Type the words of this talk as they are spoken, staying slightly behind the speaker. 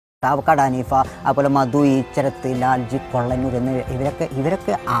ചാവക്കാട് ഹനീഫ, അതുപോലെ മധു ഈച്ചരത്ത്, ലാൽജി കൊള്ളന്നൂർ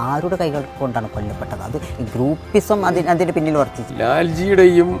ഇവരൊക്കെ ആരുടെ കൈകൾ കൊണ്ടാണ് കൊല്ലപ്പെട്ടത്? അത് ഗ്രൂപ്പിസം അതിന്റെ പിന്നിൽ വർത്തിച്ചു.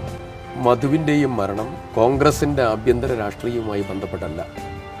 ലാൽജിയുടെയും മധുവിന്റെയും മരണം കോൺഗ്രസിന്റെ ആഭ്യന്തര രാഷ്ട്രീയവുമായി ബന്ധപ്പെട്ടല്ല.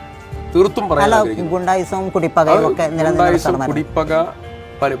 തീർത്തും ഗുണ്ടായിസവും കുടിപ്പകയും ഒക്കെ കുടിപ്പക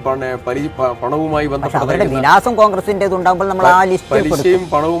പണവുമായി വിലാസം കോൺഗ്രസിന്റേതുണ്ടാകുമ്പോൾ നമ്മൾ ആ ലിസ്റ്റ് പലിശയും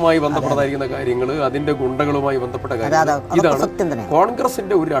പണവുമായി ബന്ധപ്പെട്ടതായിരിക്കുന്ന കാര്യങ്ങൾ, അതിന്റെ ഗുണ്ടകളുമായി ബന്ധപ്പെട്ട കാര്യങ്ങൾ, ഇതാണ്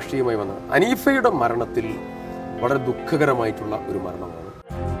കോൺഗ്രസിന്റെ ഒരു രാഷ്ട്രീയമായി വന്നത്. ഹനീഫയുടെ മരണത്തിൽ വളരെ ദുഃഖകരമായിട്ടുള്ള ഒരു മരണമാണ്.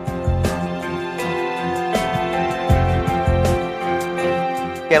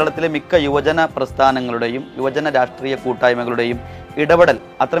 കേരളത്തിലെ മിക്ക യുവജന പ്രസ്ഥാനങ്ങളുടെയും യുവജന രാഷ്ട്രീയ കൂട്ടായ്മകളുടെയും ഇടപെടൽ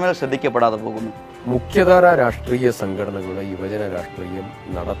അത്രമേൽ ശ്രദ്ധിക്കപ്പെടാതെ പോകുന്നു. മുഖ്യധാര രാഷ്ട്രീയ സംഘടനകളുടെ യുവജന രാഷ്ട്രീയം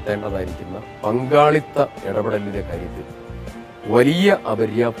നടത്തേണ്ടതായിരിക്കുന്ന പങ്കാളിത്ത ഇടപെടലിന്റെ കാര്യത്തിൽ വലിയ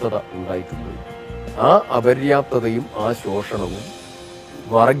അപര്യാപ്തത ഉണ്ടായിട്ടുണ്ട്. ആ അപര്യാപ്തതയും ആ ശോഷണവും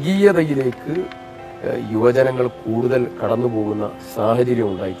വർഗീയതയിലേക്ക് യുവജനങ്ങൾ കൂടുതൽ കടന്നുപോകുന്ന സാഹചര്യം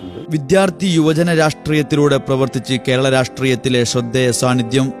ഉണ്ടായിട്ടുണ്ട്. വിദ്യാർത്ഥി യുവജന രാഷ്ട്രീയത്തിലൂടെ പ്രവർത്തിച്ച് കേരള രാഷ്ട്രീയത്തിലെ ശ്രദ്ധേയ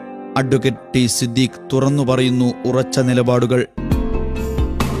സാന്നിധ്യം അഡ്വക്കേറ്റ് ടി സിദ്ദീഖ് തുറന്നു പറയുന്നു ഉറച്ച നിലപാടുകൾ.